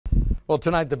Well,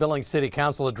 tonight the Billings City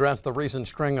Council addressed the recent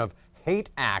string of hate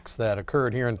acts that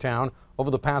occurred here in town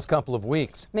over the past couple of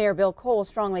weeks. Mayor Bill Cole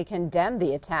strongly condemned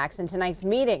the attacks in tonight's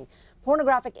meeting.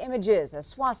 Pornographic images, a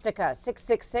swastika,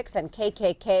 666, and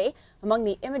KKK among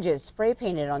the images spray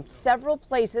painted on several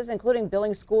places, including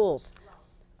Billings schools.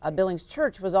 A Billings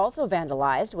church was also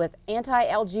vandalized with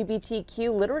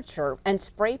anti-LGBTQ literature and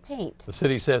spray paint. The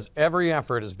city says every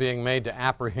effort is being made to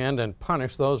apprehend and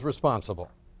punish those responsible.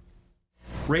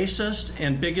 Racist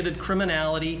and bigoted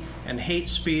criminality and hate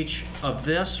speech of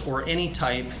this or any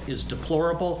type is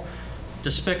deplorable,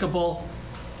 despicable,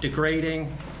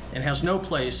 degrading, and has no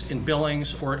place in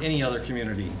Billings or any other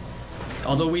community.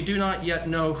 Although we do not yet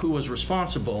know who was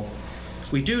responsible,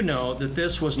 we do know that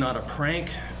this was not a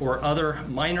prank or other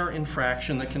minor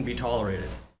infraction that can be tolerated.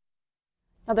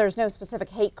 Now, there's no specific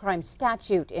hate crime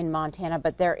statute in Montana,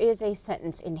 but there is a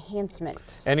sentence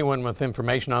enhancement. Anyone with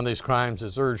information on these crimes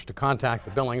is urged to contact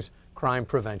the Billings Crime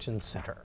Prevention Center.